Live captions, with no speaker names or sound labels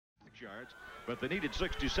yards, but they needed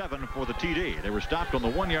 67 for the TD. They were stopped on the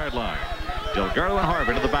 1-yard line. Delgado and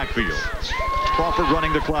Harvin in the backfield. Crawford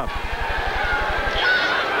running the clock.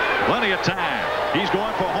 Plenty of time. He's going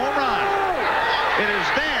for a home run. It is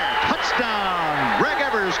there. Touchdown. Greg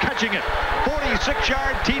Evers catching it.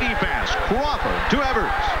 46-yard TD pass. Crawford to Evers.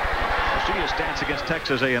 You see his stats against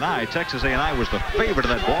Texas A&I. Texas A&I was the favorite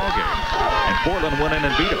in that ball game, and Portland went in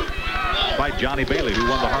and beat him. By Johnny Bailey, who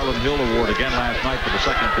won the Harlan Hill Award again last night for the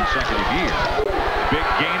second consecutive year. Big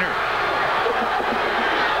gainer.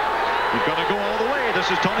 He's going to go all the way. This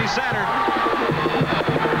is Tony Satter.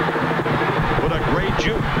 What a great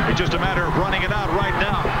juke. It's just a matter of running it out right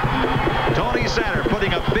now. Tony Satter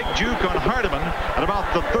putting a big juke on Hardiman at about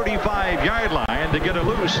the 35-yard line to get it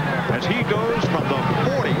loose as he goes from the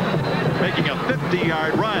 40, making a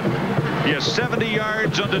 50-yard run. He has 70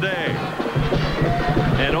 yards on today.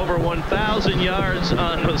 And over 1,000 yards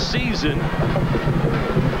on the season.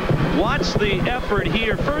 Watch the effort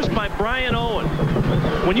here. First by Brian Owen.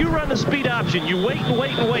 When you run the speed option, you wait and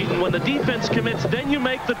wait and wait. And when the defense commits, then you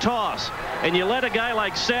make the toss. And you let a guy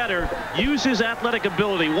like Satter use his athletic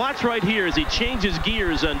ability. Watch right here as he changes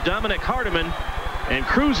gears on Dominic Hardiman and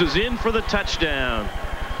cruises in for the touchdown.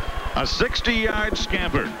 A 60-yard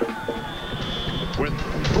scamper. With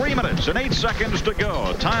 3 minutes and 8 seconds to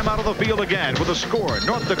go. Time out of the field again with a score.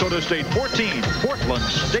 North Dakota State 14, Portland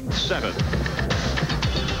State 7.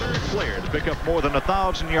 Third player to pick up more than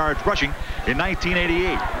 1,000 yards rushing in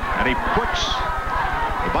 1988. And he puts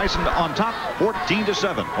the Bison on top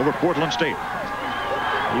 14-7 over Portland State.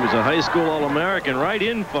 He was a high school All-American right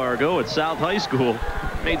in Fargo at South High School.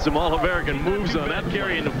 Made some All-American moves on that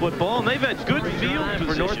carrying the football, and they've had good field position.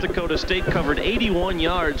 For North Dakota State, covered 81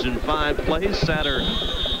 yards in 5 plays. Satter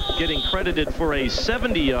getting credited for a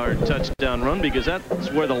 70-yard touchdown run because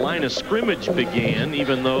that's where the line of scrimmage began,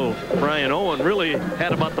 even though Brian Owen really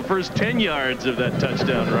had about the first 10 yards of that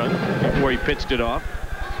touchdown run before he pitched it off.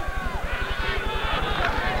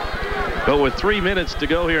 But with 3 minutes to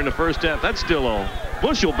go here in the first half, that's still a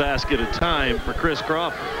bushel basket of time for Chris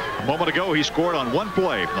Crawford. A moment ago, he scored on 1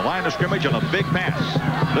 play from the line of scrimmage on a big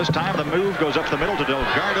pass. This time, the move goes up the middle to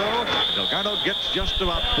Delgado. Delgado gets just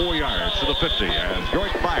about 4 yards to the 50 as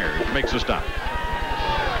York Byers makes a stop.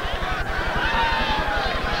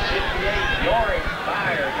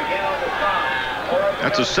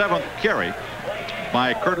 That's a 7th carry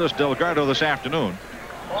by Curtis Delgado this afternoon.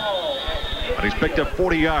 But he's picked up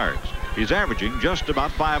 40 yards. He's averaging just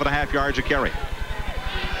about 5.5 yards a carry.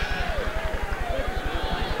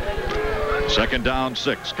 2nd down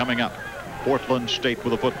 6 coming up. Portland State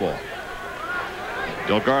with the football.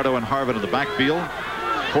 Delgado and Harvin in the backfield.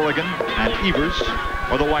 Corrigan and Evers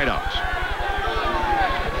are the wideouts.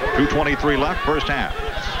 2:23 left, first half.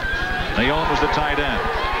 Nayon was the tight end.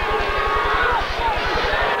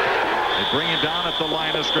 They bring him down at the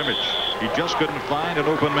line of scrimmage. He just couldn't find an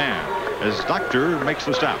open man as Doctor makes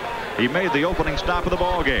the stop. He made the opening stop of the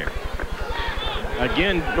ball game.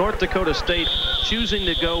 Again, North Dakota State choosing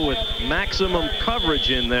to go with maximum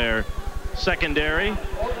coverage in their secondary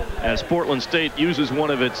as Portland State uses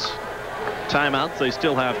one of its timeouts. They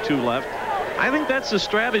still have 2 left. I think that's a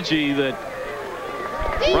strategy that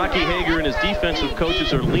Rocky Hager and his defensive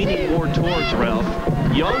coaches are leaning more towards, Ralph.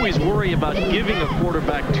 You always worry about giving a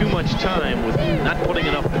quarterback too much time with not putting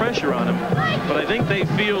enough pressure on him. But I think they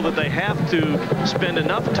feel that they have to spend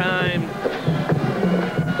enough time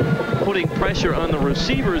putting pressure on the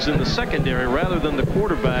receivers in the secondary rather than the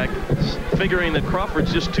quarterback, figuring that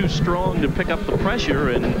Crawford's just too strong to pick up the pressure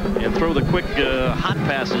and throw the quick hot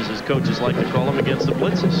passes, as coaches like to call them, against the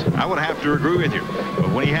blitzes. I would have to agree with you. But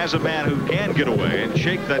when he has a man who can get away and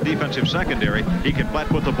shake that defensive secondary, he can flat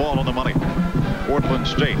put the ball on the money. Portland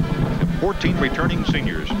State, 14 returning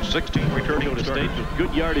seniors, 16 returning starters. State with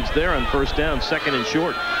good yardage there on first down, 2nd and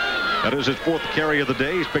short. That is his 4th carry of the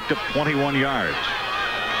day. He's picked up 21 yards.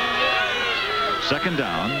 2nd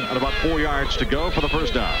down and about 4 yards to go for the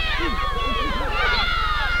first down.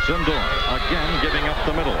 Sindor again giving up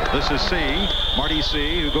the middle. This is C, Marty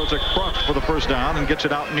C, who goes across for the first down and gets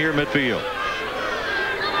it out near midfield.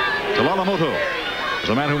 Talalamoto is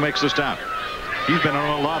the man who makes the stop. He's been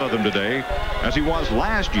on a lot of them today, as he was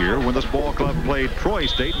last year when this ball club played Troy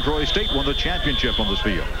State, and Troy State won the championship on this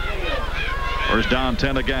field. First down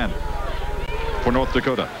 10 again for North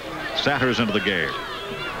Dakota. Satter's into the game.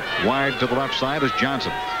 Wide to the left side is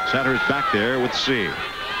Johnson. Satter's back there with C.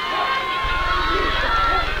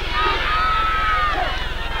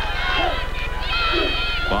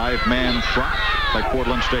 Five-man front by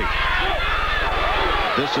Portland State.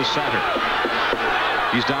 This is Satter.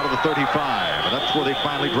 He's down to the 35, and that's where they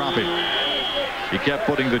finally drop him. He kept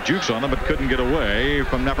putting the jukes on them, but couldn't get away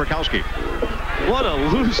from Napierkowski. What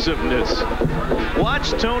elusiveness.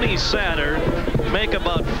 Watch Tony Satter make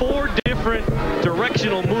about 4 different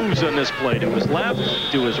directional moves on this play. To his left,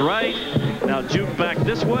 to his right, now juke back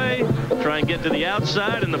this way, try and get to the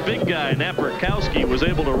outside, and the big guy, Napierkowski, was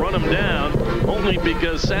able to run him down only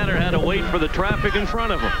because Satter had to wait for the traffic in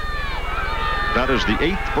front of him. That is the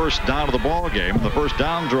 8th first down of the ball game, and the first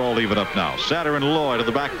down draw leave it up now. Satter and Lloyd in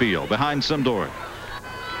the backfield behind Simdorn.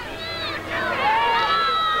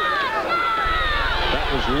 That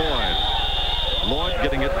was Lloyd. Lloyd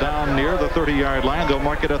getting it down near the 30-yard line. They'll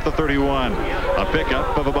mark it at the 31. A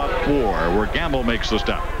pickup of about 4 where Gamble makes the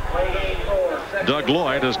stop. Doug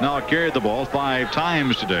Lloyd has now carried the ball 5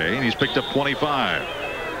 times today, and he's picked up 25.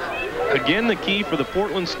 Again, the key for the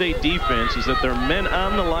Portland State defense is that their men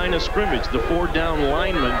on the line of scrimmage, the 4 down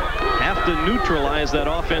linemen, have to neutralize that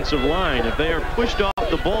offensive line. If they are pushed off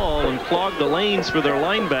the ball and clog the lanes for their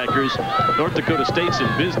linebackers, North Dakota State's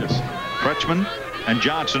in business. Kretschmann and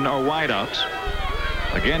Johnson are wideouts.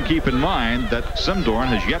 Again, keep in mind that Simdorn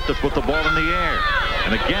has yet to put the ball in the air.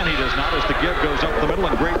 And again, he does not as the give goes up the middle,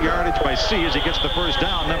 and great yardage by C as he gets the first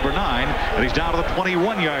down, number 9, and he's down to the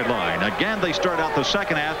 21-yard line. Again, they start out the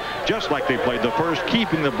second half just like they played the first,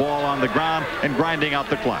 keeping the ball on the ground and grinding out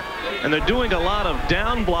the clock. And they're doing a lot of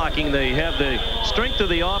down blocking. They have the strength of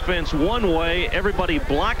the offense one way. Everybody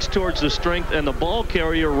blocks towards the strength, and the ball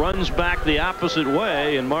carrier runs back the opposite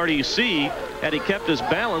way. And Marty C, had he kept his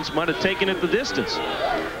balance, might have taken it the distance.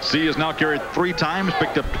 C has now carried 3 times,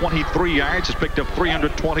 picked up 23 yards, has picked up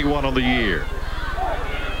 321 on the year.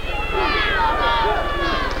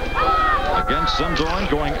 Again, Simdorn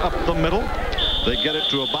going up the middle. They get it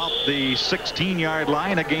to about the 16-yard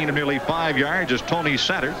line, a gain of nearly 5 yards as Tony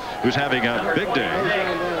Satter, who's having a big day,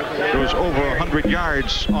 goes over 100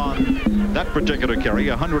 yards on that particular carry,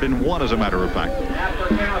 101 as a matter of fact.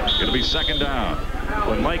 It'll be second down.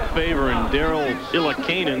 When Mike Favor and Daryl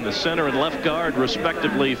Illakainen, the center and left guard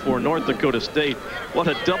respectively for North Dakota State, what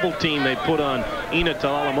a double team they put on Ina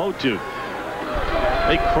Talalamotu.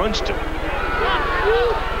 They crunched him.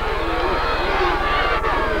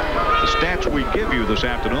 The stats we give you this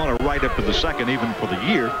afternoon are right up to the second, even for the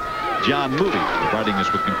year. John Moody providing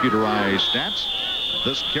us with computerized stats.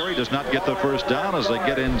 This carry does not get the first down as they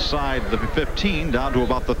get inside the 15 down to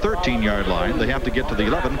about the 13-yard line. They have to get to the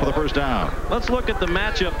 11 for the first down. Let's look at the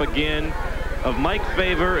matchup again of Mike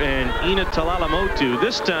Favor and Ina Talalamotu.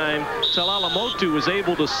 This time, Talalamotu was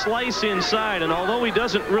able to slice inside, and although he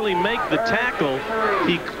doesn't really make the tackle,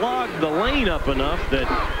 he clogged the lane up enough that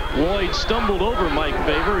Lloyd stumbled over Mike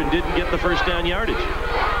Favor and didn't get the first down yardage.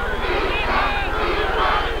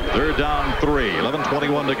 Third down 3,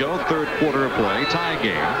 11:21 to go, third quarter of play, tie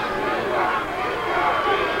game.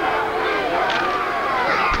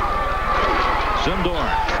 Simdorn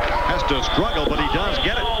has to struggle, but he does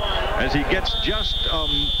get it as he gets just a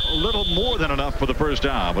little more than enough for the first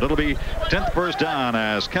down. But it'll be 10th first down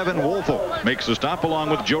as Kevin Woolfolk makes the stop along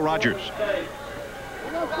with Joe Rogers.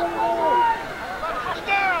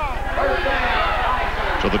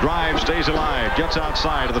 So the drive stays alive, gets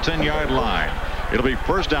outside of the 10-yard line. It'll be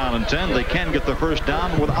first down and 10. They can get the first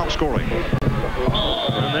down without scoring.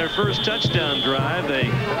 On their first touchdown drive,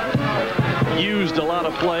 they used a lot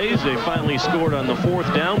of plays. They finally scored on the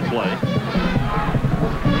 4th down play.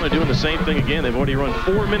 They're doing the same thing again. They've already run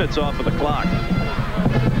 4 minutes off of the clock.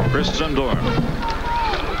 Chris Simdorn.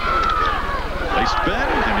 They spin,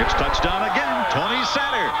 and it's touchdown again. Tony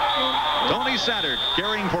Satter. Tony Satter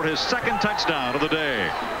carrying for his 2nd touchdown of the day.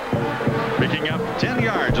 Picking up 10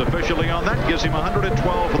 yards officially on that, gives him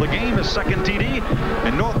 112 for the game, his 2nd TD,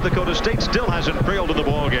 and North Dakota State still hasn't trailed in the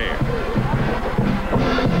ball game.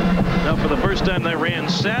 Now for the first time they ran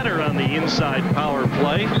Satter on the inside power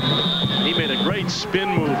play. He made a great spin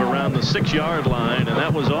move around the 6-yard line, and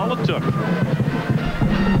that was all it took.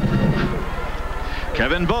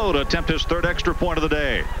 Kevin Bowe to attempt his 3rd extra point of the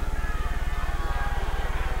day.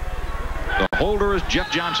 The holder is Jeff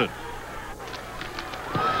Johnson.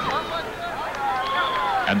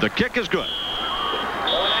 And the kick is good.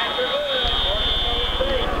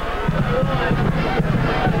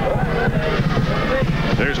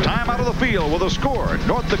 There's time out of the field with a score.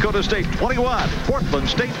 North Dakota State 21, Portland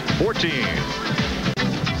State 14.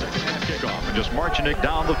 Kickoff and just marching it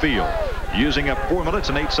down the field, using up 4 minutes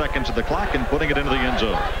and 8 seconds of the clock and putting it into the end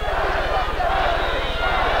zone.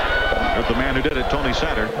 There's the man who did it, Tony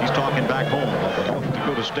Satter. He's talking back home on the North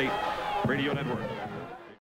Dakota State Radio Network.